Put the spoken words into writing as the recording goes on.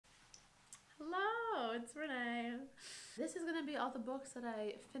it's Renee. This is gonna be all the books that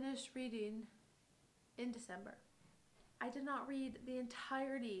I finished reading in December. I did not read the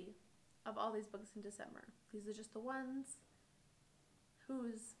entirety of all these books in December. These are just the ones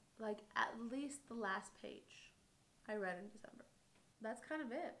whose, like, at least the last page I read in December. That's kind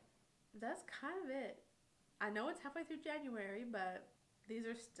of it. That's kind of it. I know it's halfway through January, but these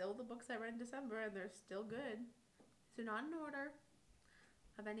are still the books I read in December, and they're still good. These are not in order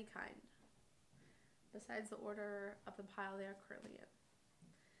of any kind, besides the order of the pile they are currently in.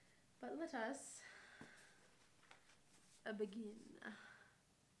 But let us begin.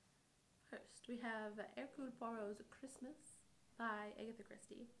 First, we have Hercule Poirot's Christmas by Agatha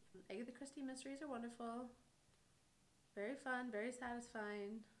Christie. Agatha Christie mysteries are wonderful, very fun, very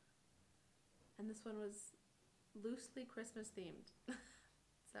satisfying, and this one was loosely Christmas themed.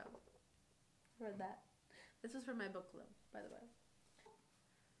 So, I read that. This was for my book club, by the way.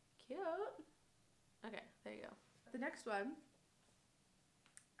 Cute. Okay, there you go. The next one,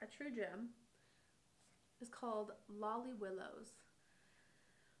 a true gem, is called Lolly Willows,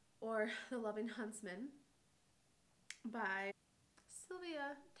 or The Loving Huntsman, by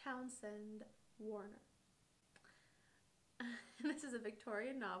Sylvia Townsend Warner. This is a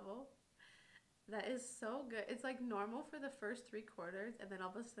Victorian novel that is so good. It's like normal for the first 3 quarters, and then all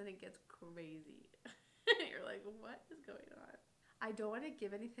of a sudden it gets crazy. You're like, what is going on? I don't want to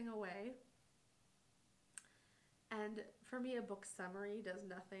give anything away. And for me, a book summary does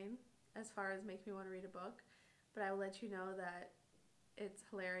nothing as far as make me want to read a book. But I will let you know that it's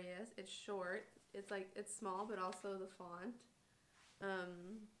hilarious. It's short. It's like, it's small, but also the font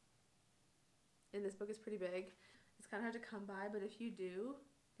in this book is pretty big. It's kind of hard to come by, but if you do,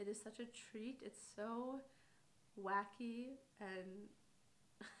 it is such a treat. It's so wacky, and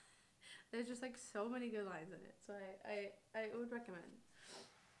there's just like so many good lines in it. So I would recommend.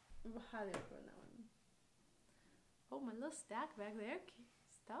 I would highly recommend that one. Oh, my little stack back there.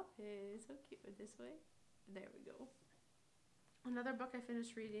 Stop it. So cute. This way. There we go. Another book I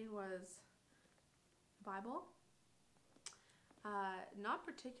finished reading was Bible. Not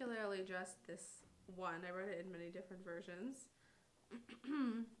particularly just this one. I read it in many different versions.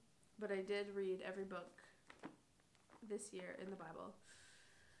 But I did read every book this year in the Bible.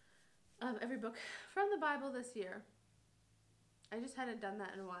 Every book from the Bible this year. I just hadn't done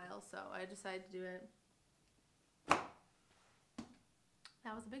that in a while, so I decided to do it.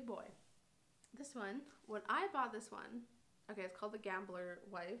 That was a big boy. This one, when I bought this one, okay, it's called The Gambler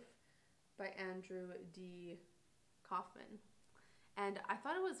Wife by Andrew D. Kaufman. And I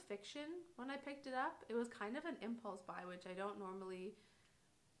thought it was fiction when I picked it up. It was kind of an impulse buy, which I don't normally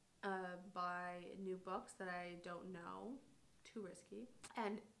buy new books that I don't know. Too risky.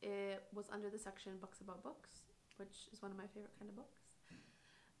 And it was under the section Books About Books, which is one of my favorite kind of books.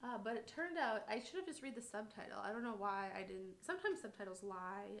 But it turned out I should have just read the subtitle. I don't know why I didn't. Sometimes subtitles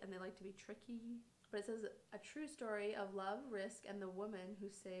lie and they like to be tricky. But it says, a true story of love, risk, and the woman who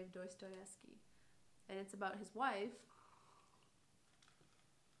saved Dostoevsky. And it's about his wife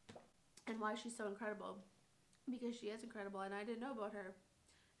and why she's so incredible. Because she is incredible, and I didn't know about her.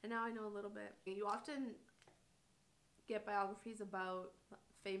 And now I know a little bit. You often get biographies about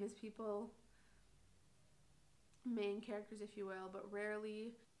famous people, main characters if you will, but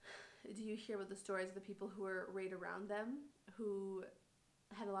rarely do you hear about the stories of the people who were right around them, who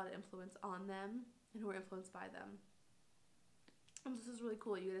had a lot of influence on them, and who were influenced by them. And this is really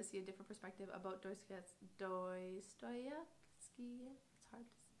cool. You get to see a different perspective about Dostoevsky. It's hard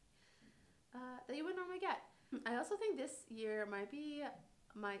to say. That you wouldn't normally get. I also think this year might be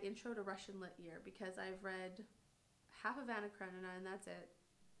my intro to Russian lit year, because I've read half of Anna Karenina and that's it.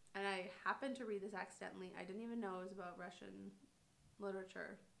 And I happened to read this accidentally. I didn't even know it was about Russian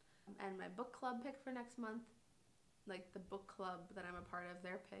literature. And my book club pick for next month, like the book club that I'm a part of,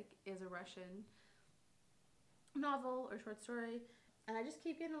 their pick is a Russian novel or short story. And I just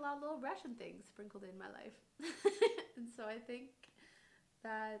keep getting a lot of little Russian things sprinkled in my life. And so I think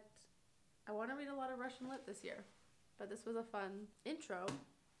that I want to read a lot of Russian lit this year. But this was a fun intro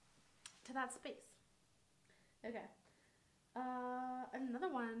to that space. Okay. Another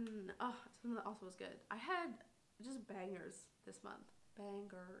one, something that also was good. I had just bangers this month.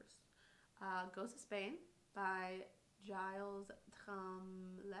 Bangers. Ghost of Spain by Giles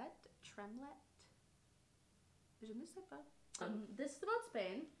Tremlett. Je ne sais pas. This is about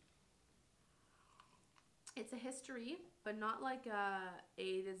Spain. It's a history, but not like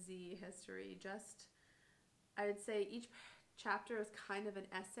A to Z history. Just, I would say each chapter is kind of an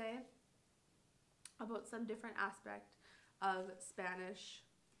essay about some different aspect of Spanish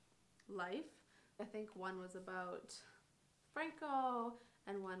life. I think one was about Franco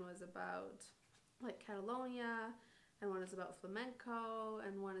and one was about like Catalonia, and one is about flamenco,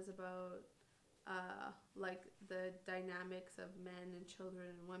 and one is about like the dynamics of men and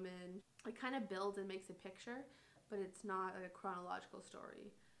children and women. It kind of builds and makes a picture, but it's not like a chronological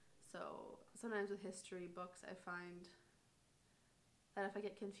story. So sometimes with history books, I find that if I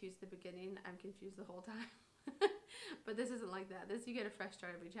get confused at the beginning, I'm confused the whole time. But this isn't like that. This, you get a fresh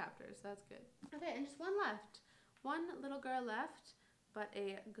start every chapter, so that's good. Okay, and just one left. One little girl left, but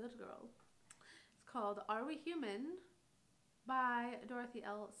a good girl. It's called Are We Human by Dorothy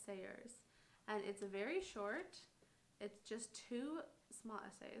L. Sayers. And it's very short. It's just 2 small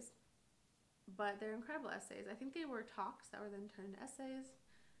essays, but they're incredible essays. I think they were talks that were then turned into essays,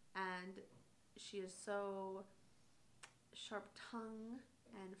 and she is so sharp-tongued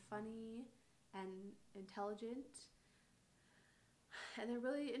and funny and intelligent, and they're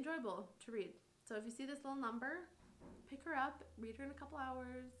really enjoyable to read. So if you see this little number, pick her up, read her in a couple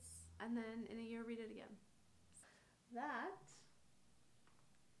hours, and then in a year read it again. That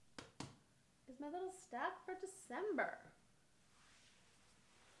is my little stack for December.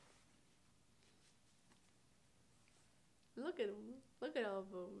 Look at them. Look at all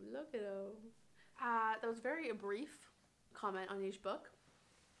of them. Look at them. That was very a brief comment on each book.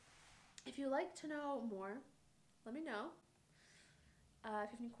 If you'd like to know more, let me know. If you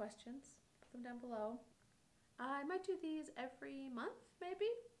have any questions, put them down below. I might do these every month, maybe.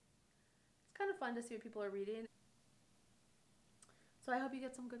 It's kind of fun to see what people are reading. So I hope you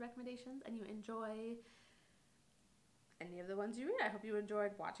get some good recommendations and you enjoy any of the ones you read. I hope you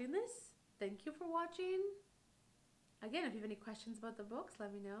enjoyed watching this. Thank you for watching. Again, if you have any questions about the books,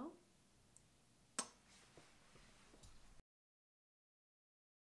 let me know.